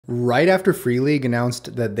Right after Free League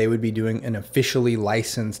announced that they would be doing an officially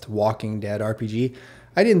licensed Walking Dead RPG,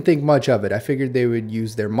 I didn't think much of it. I figured they would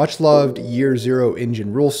use their much-loved Year Zero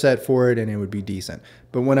engine rule set for it and it would be decent.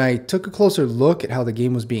 But when I took a closer look at how the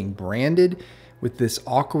game was being branded, with this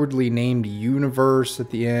awkwardly named universe at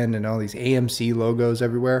the end and all these AMC logos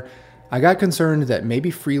everywhere, I got concerned that maybe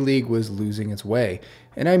Free League was losing its way,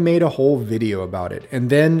 and I made a whole video about it. And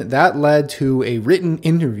then that led to a written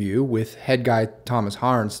interview with head guy Tomas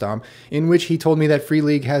Harenstam, in which he told me that Free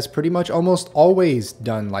League has pretty much almost always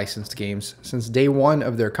done licensed games since day one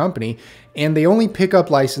of their company, and they only pick up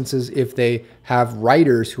licenses if they have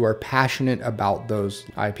writers who are passionate about those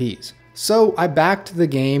IPs. So I backed the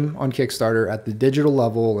game on Kickstarter at the digital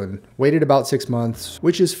level and waited about 6 months,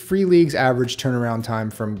 which is Free League's average turnaround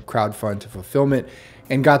time from crowdfund to fulfillment,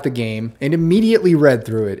 and got the game and immediately read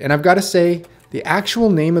through it. And I've got to say, the actual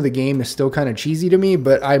name of the game is still kind of cheesy to me,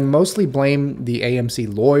 but I mostly blame the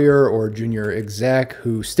AMC lawyer or junior exec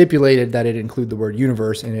who stipulated that it include the word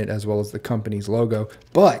universe in it as well as the company's logo.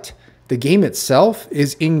 But the game itself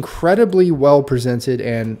is incredibly well presented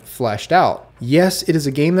and fleshed out. Yes, it is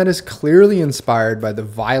a game that is clearly inspired by the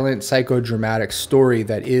violent psychodramatic story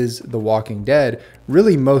that is The Walking Dead,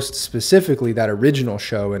 really most specifically that original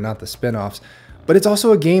show and not the spin-offs. But it's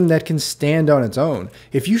also a game that can stand on its own.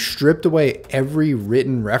 If you stripped away every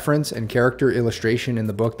written reference and character illustration in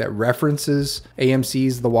the book that references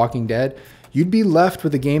AMC's The Walking Dead, you'd be left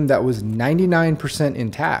with a game that was 99%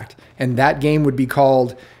 intact, and that game would be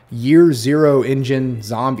called Year Zero Engine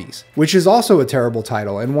Zombies, which is also a terrible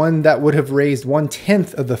title and one that would have raised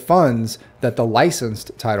 1/10 of the funds that the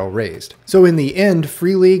licensed title raised. So in the end,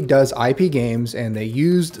 Free League does IP games, and they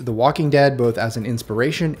used The Walking Dead both as an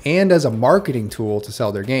inspiration and as a marketing tool to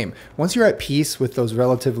sell their game. Once you're at peace with those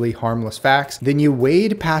relatively harmless facts, then you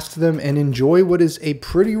wade past them and enjoy what is a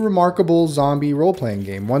pretty remarkable zombie role-playing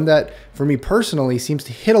game, one that, for me personally, seems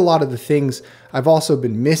to hit a lot of the things I've also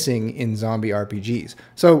been missing in zombie RPGs.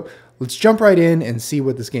 So let's jump right in and see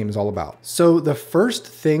what this game is all about. So the first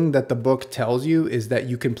thing that the book tells you is that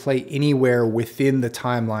you can play anywhere within the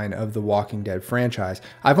timeline of the Walking Dead franchise.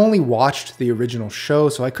 I've only watched the original show,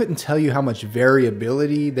 so I couldn't tell you how much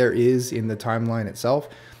variability there is in the timeline itself.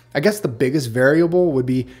 I guess the biggest variable would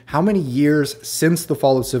be how many years since the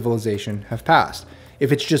fall of civilization have passed.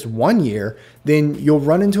 If it's just 1 year, then you'll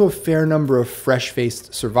run into a fair number of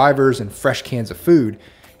fresh-faced survivors and fresh cans of food.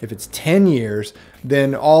 If it's 10 years,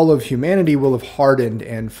 then all of humanity will have hardened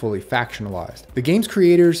and fully factionalized. The game's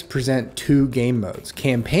creators present two game modes: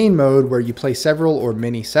 campaign mode, where you play several or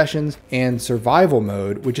many sessions, and survival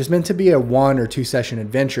mode, which is meant to be a 1 or 2 session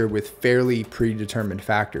adventure with fairly predetermined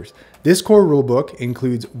factors. This core rulebook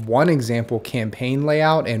includes one example campaign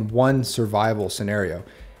layout and one survival scenario.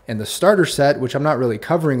 And the starter set, which I'm not really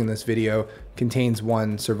covering in this video, contains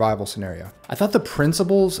one survival scenario. I thought the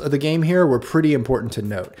principles of the game here were pretty important to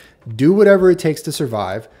note. Do whatever it takes to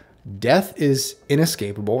survive. Death is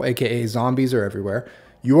inescapable, aka zombies are everywhere.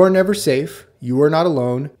 You are never safe. You are not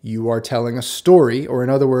alone. You are telling a story, or in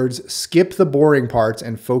other words, skip the boring parts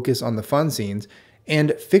and focus on the fun scenes.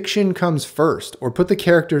 And fiction comes first, or put the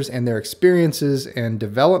characters and their experiences and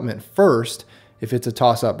development first if it's a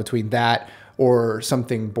toss-up between that or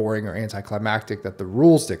something boring or anticlimactic that the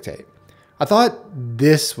rules dictate. I thought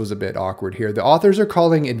this was a bit awkward here. The authors are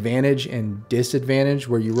calling advantage and disadvantage,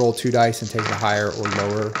 where you roll 2 dice and take the higher or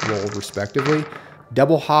lower roll respectively,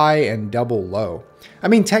 double high and double low. I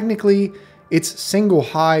mean, technically, it's single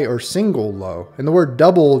high or single low, and the word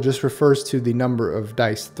double just refers to the number of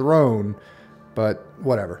dice thrown, but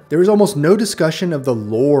whatever. There is almost no discussion of the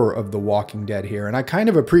lore of The Walking Dead here, and I kind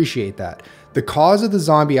of appreciate that. The cause of the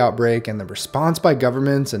zombie outbreak and the response by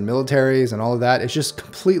governments and militaries and all of that is just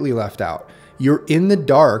completely left out. You're in the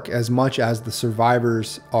dark as much as the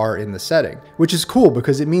survivors are in the setting, which is cool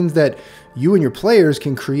because it means that you and your players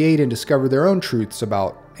can create and discover their own truths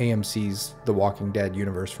about AMC's The Walking Dead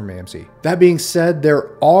universe from AMC. That being said, there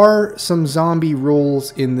are some zombie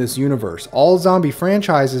rules in this universe. All zombie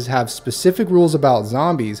franchises have specific rules about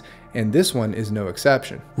zombies, and this one is no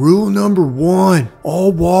exception. Rule number 1,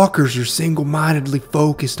 all walkers are single-mindedly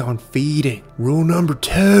focused on feeding. Rule number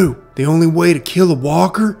 2, the only way to kill a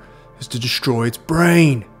walker is to destroy its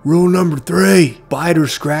brain. Rule number 3, bite or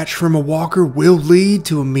scratch from a walker will lead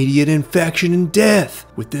to immediate infection and death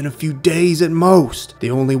within a few days at most. The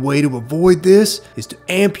only way to avoid this is to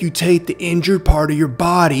amputate the injured part of your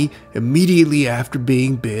body immediately after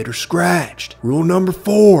being bit or scratched. Rule number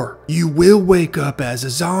 4, you will wake up as a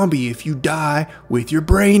zombie if you die with your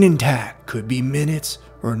brain intact. Could be minutes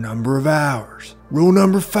or a number of hours. Rule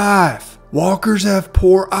number 5, walkers have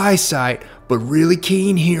poor eyesight but really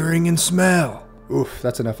keen hearing and smell. Oof,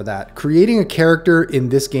 that's enough of that. Creating a character in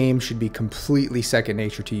this game should be completely second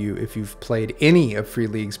nature to you if you've played any of Free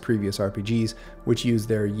League's previous RPGs, which use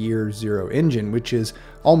their Year Zero engine, which is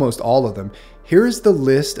almost all of them. Here is the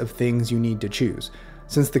list of things you need to choose.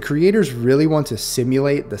 Since the creators really want to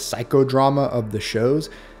simulate the psychodrama of the shows,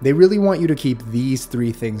 they really want you to keep these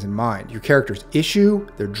 3 things in mind: your character's issue,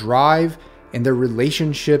 their drive, and their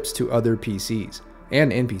relationships to other PCs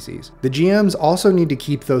and NPCs. The GMs also need to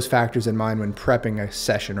keep those factors in mind when prepping a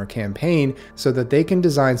session or campaign so that they can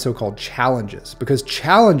design so-called challenges, because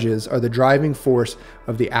challenges are the driving force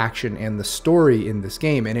of the action and the story in this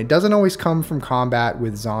game, and it doesn't always come from combat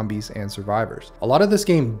with zombies and survivors. A lot of this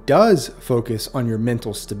game does focus on your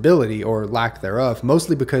mental stability or lack thereof,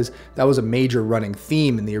 mostly because that was a major running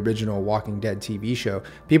theme in the original Walking Dead TV show,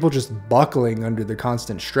 people just buckling under the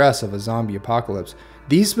constant stress of a zombie apocalypse.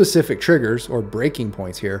 These specific triggers, or breaking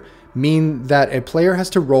points here, mean that a player has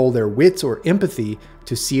to roll their wits or empathy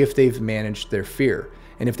to see if they've managed their fear.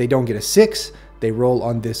 And if they don't get a 6, they roll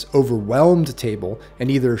on this overwhelmed table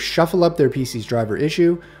and either shuffle up their PC's driver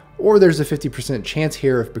issue, or there's a 50% chance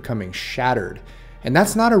here of becoming shattered. And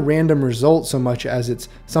that's not a random result so much as it's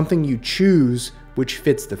something you choose which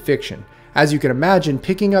fits the fiction. As you can imagine,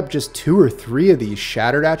 picking up just 2 or 3 of these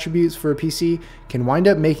shattered attributes for a PC can wind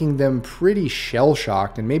up making them pretty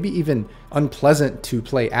shell-shocked and maybe even unpleasant to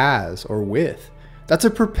play as or with. That's a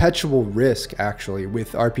perpetual risk, actually,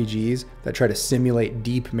 with RPGs that try to simulate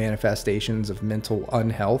deep manifestations of mental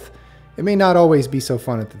unhealth. It may not always be so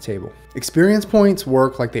fun at the table. Experience points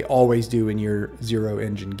work like they always do in your Zero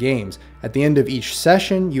Engine games. At the end of each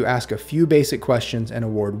session, you ask a few basic questions and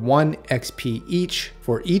award 1 XP each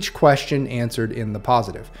for each question answered in the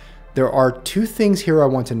positive. There are 2 things here I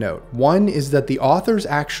want to note. One is that the authors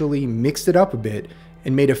actually mixed it up a bit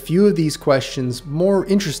and made a few of these questions more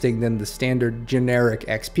interesting than the standard generic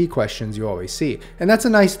XP questions you always see. And that's a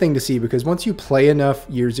nice thing to see, because once you play enough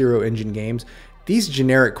Year Zero Engine games, these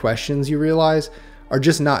generic questions, you realize, are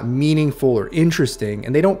just not meaningful or interesting,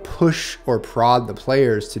 and they don't push or prod the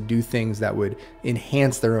players to do things that would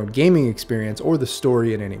enhance their own gaming experience or the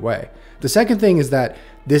story in any way. The second thing is that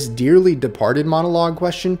this dearly departed monologue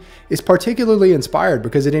question is particularly inspired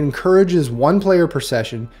because it encourages one player per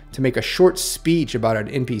session to make a short speech about an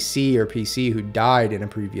NPC or PC who died in a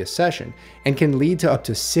previous session, and can lead to up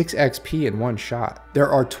to 6 XP in one shot. There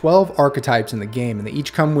are 12 archetypes in the game, and they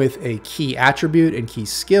each come with a key attribute and key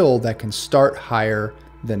skill that can start higher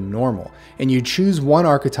than normal. And you choose one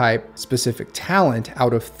archetype specific talent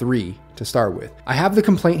out of 3 to start with. I have the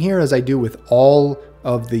complaint here, as I do with all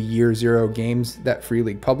of the Year Zero games that Free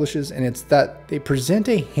League publishes, and it's that they present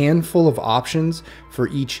a handful of options for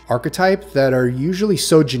each archetype that are usually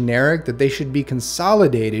so generic that they should be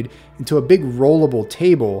consolidated into a big rollable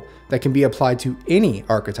table that can be applied to any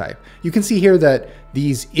archetype. You can see here that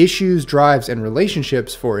these issues, drives, and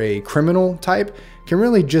relationships for a criminal type can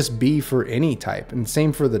really just be for any type, and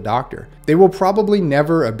same for the doctor. They will probably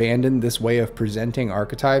never abandon this way of presenting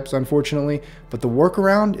archetypes, unfortunately, but the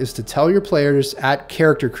workaround is to tell your players at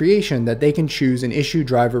character creation that they can choose an issue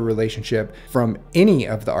driver relationship from any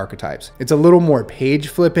of the archetypes. It's a little more page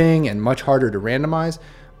flipping and much harder to randomize,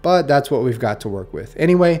 but that's what we've got to work with.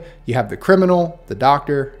 Anyway, you have the criminal, the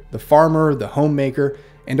doctor, the farmer, the homemaker,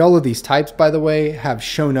 and all of these types, by the way, have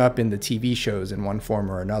shown up in the TV shows in one form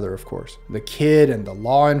or another, of course. The kid and the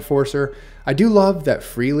law enforcer. I do love that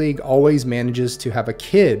Free League always manages to have a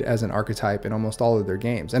kid as an archetype in almost all of their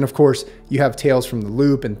games. And of course, you have Tales from the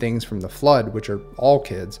Loop and Things from the Flood, which are all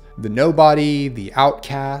kids. The nobody, the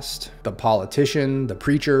outcast, the politician, the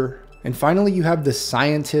preacher. And finally, you have the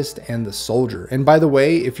scientist and the soldier. And by the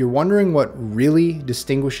way, if you're wondering what really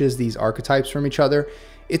distinguishes these archetypes from each other,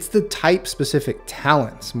 it's the type-specific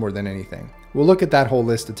talents more than anything. We'll look at that whole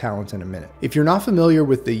list of talents in a minute. If you're not familiar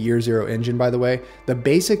with the Year Zero engine, by the way, the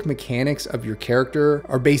basic mechanics of your character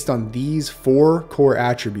are based on these 4 core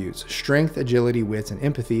attributes: strength, agility, wits, and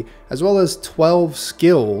empathy, as well as 12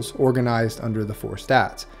 skills organized under the 4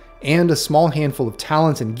 stats, and a small handful of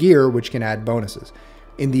talents and gear which can add bonuses.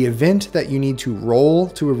 In the event that you need to roll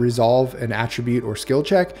to resolve an attribute or skill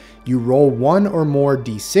check, you roll 1 or more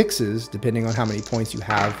d6s, depending on how many points you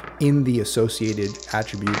have in the associated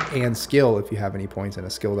attribute and skill if you have any points in a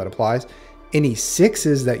skill that applies. Any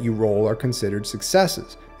 6s that you roll are considered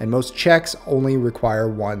successes, and most checks only require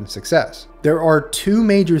 1 success. There are 2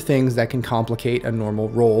 major things that can complicate a normal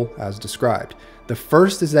roll as described. The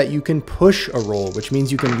first is that you can push a roll, which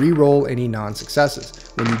means you can re-roll any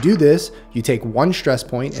non-successes. When you do this, you take 1 stress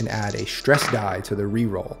point and add a stress die to the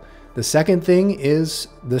re-roll. The second thing is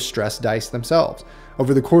the stress dice themselves.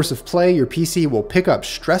 Over the course of play, your PC will pick up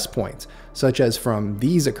stress points, such as from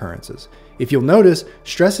these occurrences. If you'll notice,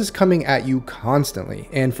 stress is coming at you constantly,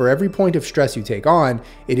 and for every point of stress you take on,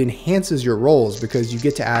 it enhances your rolls because you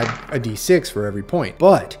get to add a d6 for every point.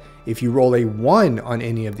 But if you roll a 1 on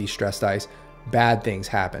any of these stress dice, bad things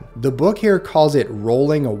happen. The book here calls it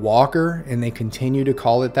rolling a walker, and they continue to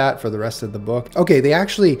call it that for the rest of the book. Okay, they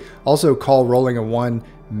actually also call rolling a 1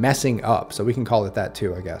 messing up, so we can call it that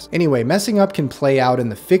too, I guess. Anyway, messing up can play out in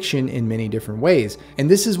the fiction in many different ways, and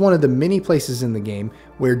this is one of the many places in the game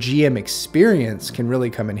where GM experience can really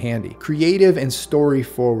come in handy. Creative and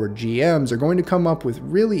story-forward GMs are going to come up with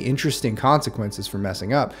really interesting consequences for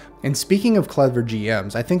messing up. And speaking of clever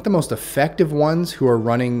GMs, I think the most effective ones who are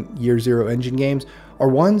running Year Zero engine games are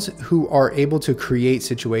ones who are able to create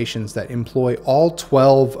situations that employ all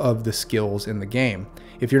 12 of the skills in the game.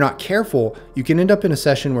 If you're not careful, you can end up in a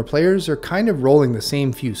session where players are kind of rolling the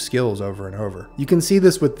same few skills over and over. You can see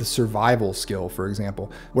this with the survival skill, for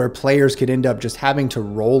example, where players could end up just having to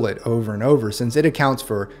roll it over and over since it accounts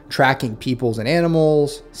for tracking peoples and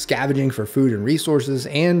animals, scavenging for food and resources,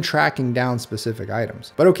 and tracking down specific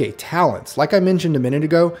items. But okay, talents. Like I mentioned a minute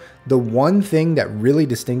ago, the one thing that really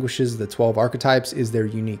distinguishes the 12 archetypes is their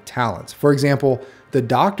unique talents. For example, the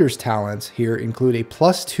doctor's talents here include a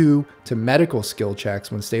 +2 to medical skill checks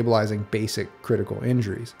when stabilizing basic critical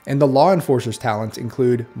injuries. And the law enforcer's talents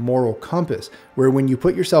include moral compass, where when you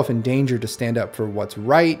put yourself in danger to stand up for what's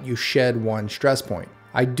right, you shed 1 stress point.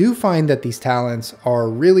 I do find that these talents are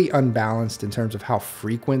really unbalanced in terms of how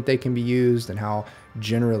frequent they can be used and how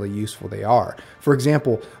generally useful they are. For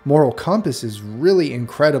example, moral compass is really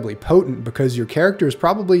incredibly potent because your character is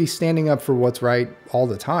probably standing up for what's right all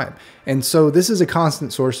the time. And so this is a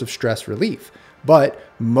constant source of stress relief. But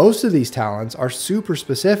most of these talents are super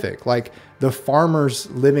specific, like the farmers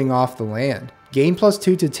living off the land. Gain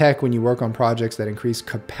 +2 to tech when you work on projects that increase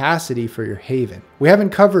capacity for your haven. We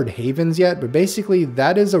haven't covered havens yet, but basically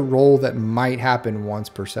that is a role that might happen once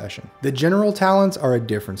per session. The general talents are a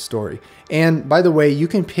different story. And by the way, you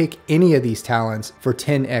can pick any of these talents for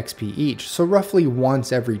 10 XP each, so roughly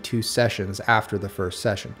once every 2 sessions after the first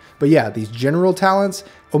session. But yeah, these general talents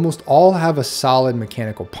almost all have a solid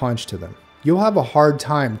mechanical punch to them. You'll have a hard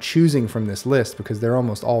time choosing from this list because they're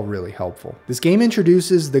almost all really helpful. This game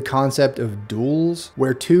introduces the concept of duels,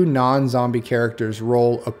 where 2 non-zombie characters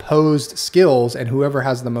roll opposed skills and whoever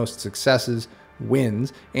has the most successes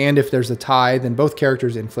wins, and if there's a tie, then both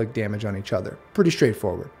characters inflict damage on each other. Pretty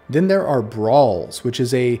straightforward. Then there are brawls, which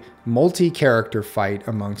is a multi-character fight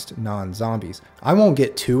amongst non-zombies. I won't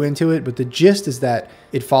get too into it, but the gist is that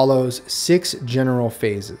it follows 6 general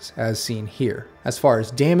phases, as seen here. As far as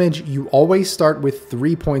damage, you always start with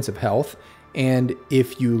 3 points of health, and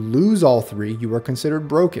if you lose all 3, you are considered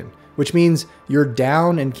broken, which means you're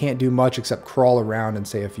down and can't do much except crawl around and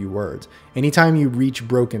say a few words. Anytime you reach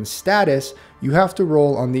broken status, you have to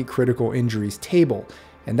roll on the critical injuries table,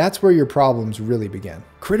 and that's where your problems really begin.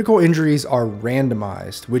 Critical injuries are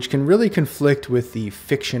randomized, which can really conflict with the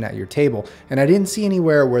fiction at your table, and I didn't see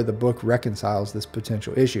anywhere where the book reconciles this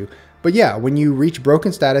potential issue. But yeah, when you reach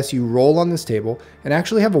broken status, you roll on this table and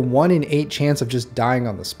actually have a 1 in 8 chance of just dying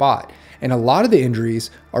on the spot. And a lot of the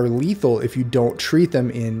injuries are lethal if you don't treat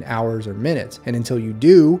them in hours or minutes. And until you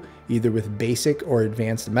do, either with basic or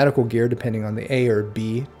advanced medical gear, depending on the A or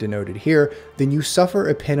B denoted here, then you suffer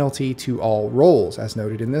a penalty to all rolls, as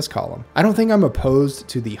noted in this column. I don't think I'm opposed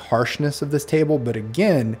to the harshness of this table, but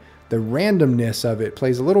again, the randomness of it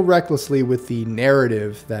plays a little recklessly with the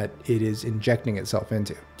narrative that it is injecting itself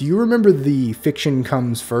into. Do you remember the fiction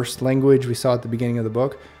comes first language we saw at the beginning of the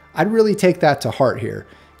book? I'd really take that to heart here.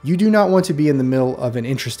 You do not want to be in the middle of an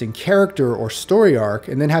interesting character or story arc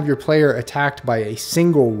and then have your player attacked by a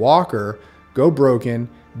single walker, go broken,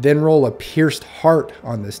 then roll a pierced heart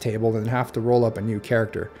on this table and have to roll up a new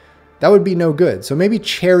character. That would be no good, so maybe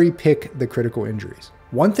cherry pick the critical injuries.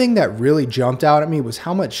 One thing that really jumped out at me was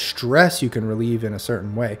how much stress you can relieve in a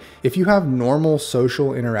certain way. If you have normal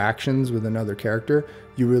social interactions with another character,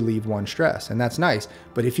 you relieve 1 stress, and that's nice.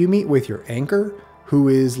 But if you meet with your anchor, who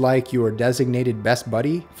is like your designated best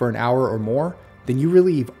buddy for an hour or more, then you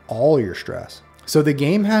relieve all your stress. So the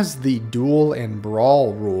game has the duel and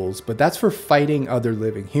brawl rules, but that's for fighting other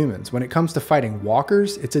living humans. When it comes to fighting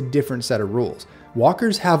walkers, it's a different set of rules.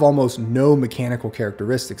 Walkers have almost no mechanical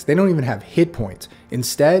characteristics. They don't even have hit points.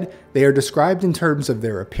 Instead, they are described in terms of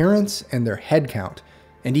their appearance and their head count.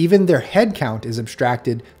 And even their head count is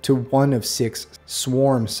abstracted to 1 of 6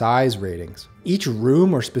 swarm size ratings. Each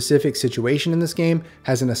room or specific situation in this game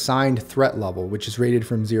has an assigned threat level, which is rated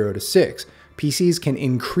from 0 to 6. PCs can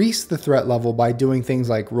increase the threat level by doing things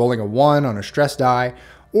like rolling a 1 on a stress die,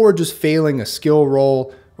 or just failing a skill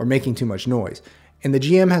roll, or making too much noise. and the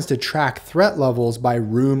GM has to track threat levels by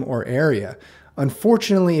room or area.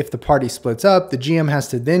 Unfortunately, if the party splits up, the GM has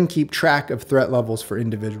to then keep track of threat levels for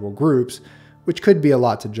individual groups, which could be a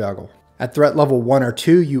lot to juggle. At threat level 1 or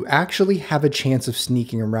 2, you actually have a chance of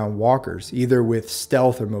sneaking around walkers, either with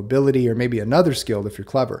stealth or mobility or maybe another skill if you're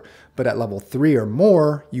clever. But at level 3 or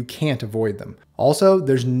more, you can't avoid them. Also,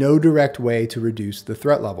 there's no direct way to reduce the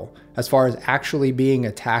threat level. As far as actually being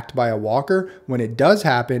attacked by a walker, when it does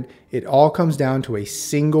happen, it all comes down to a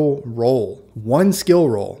single roll. One skill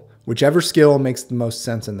roll. Whichever skill makes the most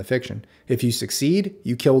sense in the fiction. If you succeed,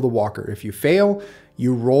 you kill the walker. If you fail,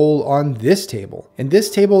 you roll on this table. And this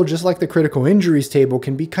table, just like the critical injuries table,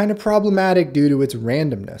 can be kind of problematic due to its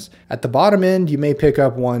randomness. At the bottom end, you may pick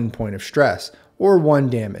up 1 point of stress or 1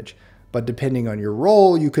 damage. But depending on your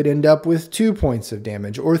roll, you could end up with 2 points of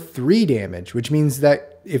damage or 3 damage, which means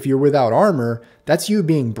that if you're without armor, that's you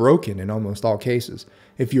being broken in almost all cases.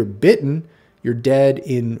 If you're bitten, you're dead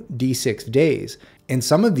in D6 days. And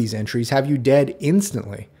some of these entries have you dead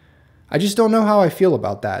instantly. I just don't know how I feel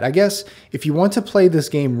about that. I guess if you want to play this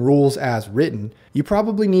game rules as written, you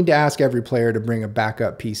probably need to ask every player to bring a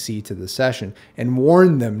backup PC to the session and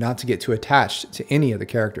warn them not to get too attached to any of the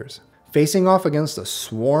characters. Facing off against a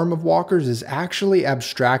swarm of walkers is actually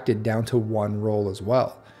abstracted down to 1 roll as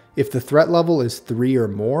well. If the threat level is 3 or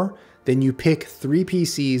more, then you pick 3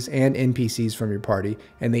 PCs and NPCs from your party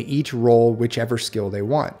and they each roll whichever skill they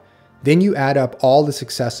want. Then you add up all the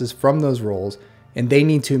successes from those rolls and they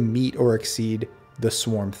need to meet or exceed the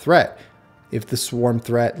swarm threat. If the swarm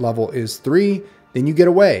threat level is 3, then you get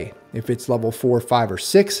away. If it's level 4, 5, or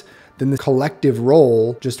 6, then the collective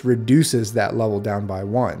roll just reduces that level down by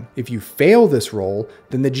 1. If you fail this roll,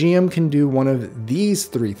 then the GM can do one of these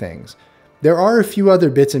 3 things. There are a few other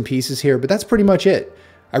bits and pieces here, but that's pretty much it.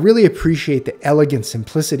 I really appreciate the elegant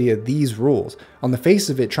simplicity of these rules. On the face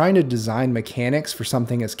of it, trying to design mechanics for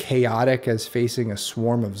something as chaotic as facing a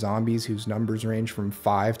swarm of zombies whose numbers range from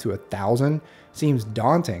 5 to 1,000 seems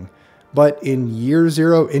daunting. But in Year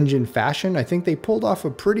Zero engine fashion, I think they pulled off a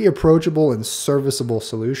pretty approachable and serviceable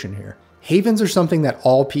solution here. Havens are something that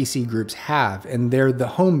all PC groups have, and they're the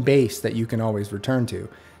home base that you can always return to.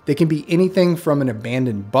 They can be anything from an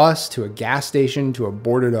abandoned bus to a gas station to a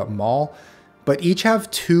boarded up mall, but each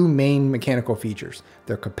have 2 main mechanical features.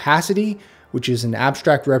 Their capacity, which is an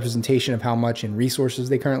abstract representation of how much in resources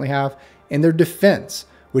they currently have, and their defense,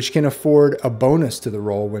 which can afford a bonus to the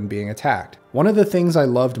roll when being attacked. One of the things I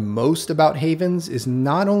loved most about Havens is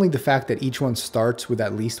not only the fact that each one starts with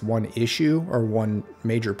at least 1 issue or 1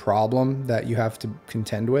 major problem that you have to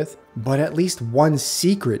contend with, but at least 1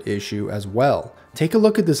 secret issue as well. Take a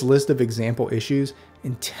look at this list of example issues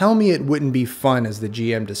and tell me it wouldn't be fun as the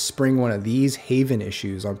GM to spring one of these Haven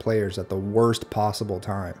issues on players at the worst possible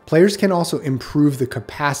time. Players can also improve the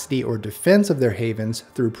capacity or defense of their Havens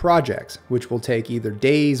through projects, which will take either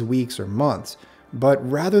days, weeks, or months. But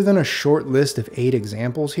rather than a short list of 8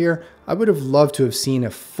 examples here, I would have loved to have seen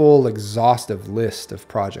a full exhaustive list of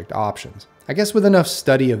project options. I guess with enough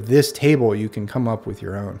study of this table, you can come up with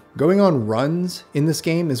your own. Going on runs in this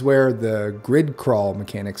game is where the grid crawl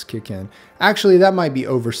mechanics kick in. Actually, that might be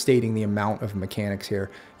overstating the amount of mechanics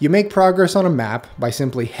here. You make progress on a map by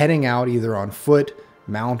simply heading out either on foot,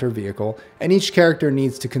 mount, or vehicle, and each character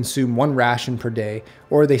needs to consume 1 ration per day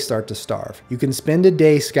or they start to starve. You can spend a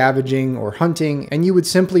day scavenging or hunting, and you would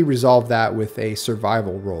simply resolve that with a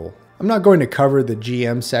survival roll. I'm not going to cover the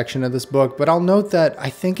GM section of this book, but I'll note that I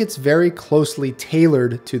think it's very closely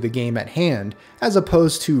tailored to the game at hand, as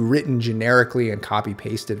opposed to written generically and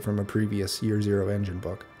copy-pasted from a previous Year Zero engine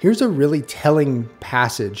book. Here's a really telling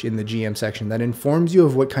passage in the GM section that informs you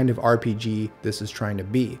of what kind of RPG this is trying to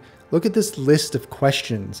be. Look at this list of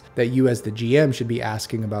questions that you as the GM should be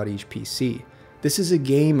asking about each PC. This is a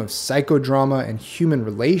game of psychodrama and human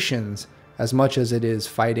relations as much as it is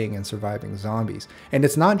fighting and surviving zombies. And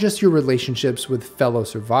it's not just your relationships with fellow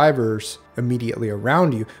survivors immediately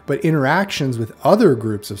around you, but interactions with other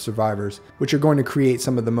groups of survivors, which are going to create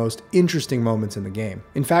some of the most interesting moments in the game.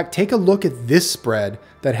 In fact, take a look at this spread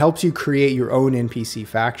that helps you create your own NPC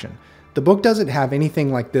faction. The book doesn't have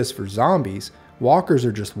anything like this for zombies. Walkers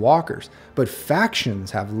are just walkers, but factions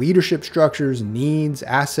have leadership structures, needs,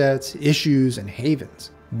 assets, issues, and havens.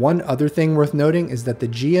 One other thing worth noting is that the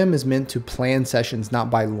GM is meant to plan sessions not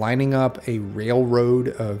by lining up a railroad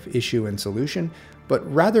of issue and solution, but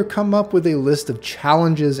rather come up with a list of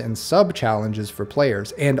challenges and sub-challenges for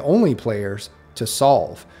players, and only players, to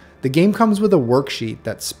solve. The game comes with a worksheet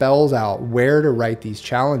that spells out where to write these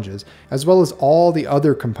challenges, as well as all the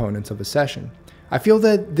other components of a session. I feel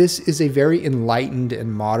that this is a very enlightened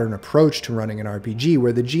and modern approach to running an RPG,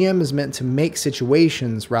 where the GM is meant to make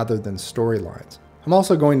situations rather than storylines. I'm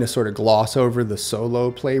also going to sort of gloss over the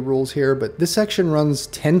solo play rules here, but this section runs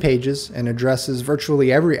 10 pages and addresses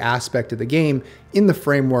virtually every aspect of the game in the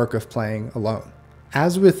framework of playing alone.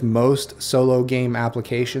 As with most solo game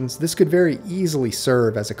applications, this could very easily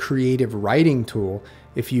serve as a creative writing tool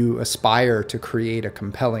if you aspire to create a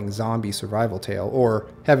compelling zombie survival tale, or,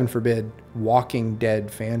 heaven forbid, Walking Dead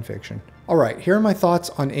fanfiction. Alright, here are my thoughts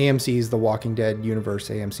on AMC's The Walking Dead Universe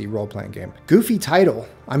AMC role-playing game. Goofy title.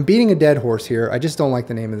 I'm beating a dead horse here, I just don't like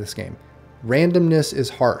the name of this game. Randomness is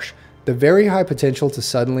harsh. The very high potential to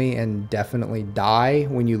suddenly and definitely die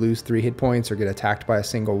when you lose 3 hit points or get attacked by a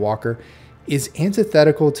single walker is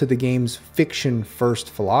antithetical to the game's fiction-first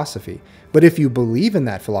philosophy. But if you believe in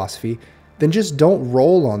that philosophy, then just don't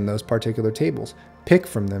roll on those particular tables. Pick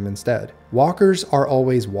from them instead. Walkers are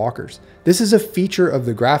always walkers. This is a feature of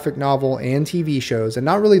the graphic novel and TV shows, and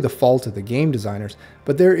not really the fault of the game designers,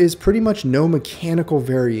 but there is pretty much no mechanical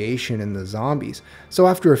variation in the zombies. So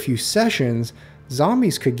after a few sessions,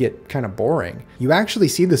 zombies could get kind of boring. You actually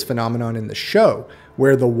see this phenomenon in the show,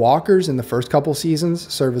 where the walkers in the first couple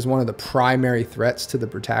seasons serve as one of the primary threats to the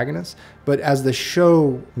protagonists, but as the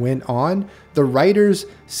show went on, the writers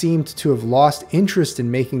seemed to have lost interest in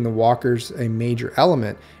making the walkers a major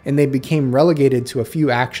element, and they became relegated to a few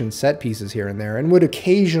action set pieces here and there, and would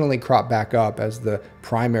occasionally crop back up as the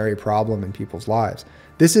primary problem in people's lives.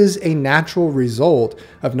 This is a natural result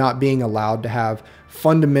of not being allowed to have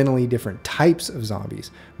fundamentally different types of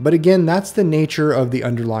zombies. But again, that's the nature of the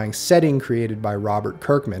underlying setting created by Robert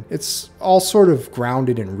Kirkman. It's all sort of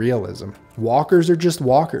grounded in realism. Walkers are just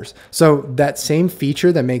walkers. So that same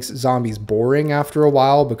feature that makes zombies boring after a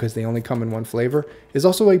while because they only come in one flavor is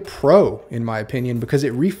also a pro, in my opinion, because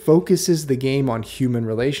it refocuses the game on human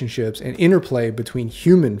relationships and interplay between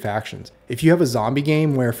human factions. If you have a zombie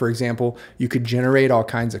game where, for example, you could generate all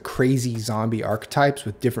kinds of crazy zombie archetypes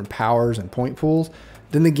with different powers and point pools,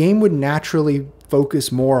 then the game would naturally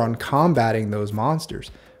focus more on combating those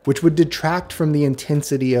monsters, which would detract from the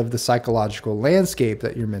intensity of the psychological landscape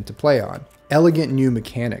that you're meant to play on. Elegant new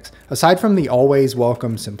mechanics. Aside from the always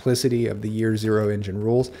welcome simplicity of the Year Zero engine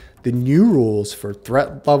rules, the new rules for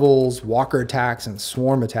threat levels, walker attacks, and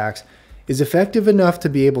swarm attacks is effective enough to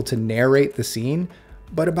be able to narrate the scene,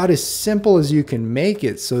 but about as simple as you can make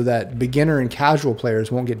it so that beginner and casual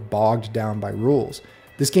players won't get bogged down by rules.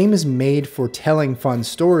 This game is made for telling fun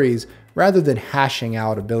stories rather than hashing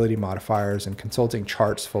out ability modifiers and consulting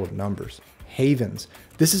charts full of numbers. Havens.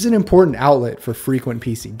 This is an important outlet for frequent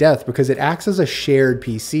PC death because it acts as a shared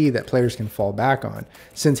PC that players can fall back on.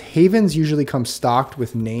 Since Havens usually come stocked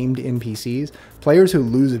with named NPCs, players who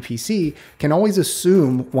lose a PC can always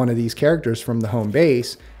assume one of these characters from the home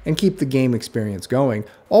base and keep the game experience going,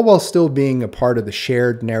 all while still being a part of the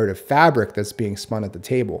shared narrative fabric that's being spun at the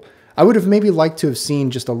table. I would have maybe liked to have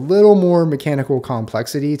seen just a little more mechanical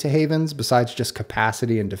complexity to Havens besides just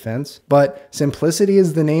capacity and defense, but simplicity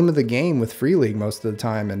is the name of the game with Free League most of the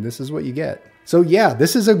time, and this is what you get. So yeah,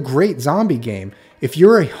 this is a great zombie game. If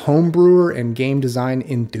you're a homebrewer and game design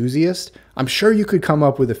enthusiast, I'm sure you could come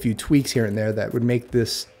up with a few tweaks here and there that would make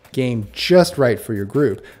this game just right for your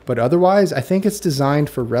group, but otherwise I think it's designed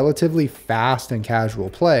for relatively fast and casual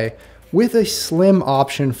play with a slim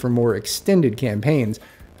option for more extended campaigns,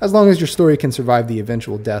 as long as your story can survive the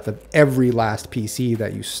eventual death of every last PC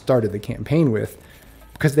that you started the campaign with,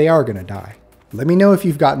 because they are going to die. Let me know if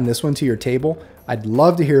you've gotten this one to your table. I'd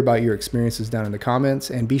love to hear about your experiences down in the comments,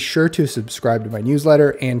 and be sure to subscribe to my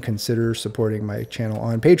newsletter and consider supporting my channel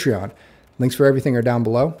on Patreon. Links for everything are down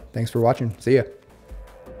below. Thanks for watching. See ya.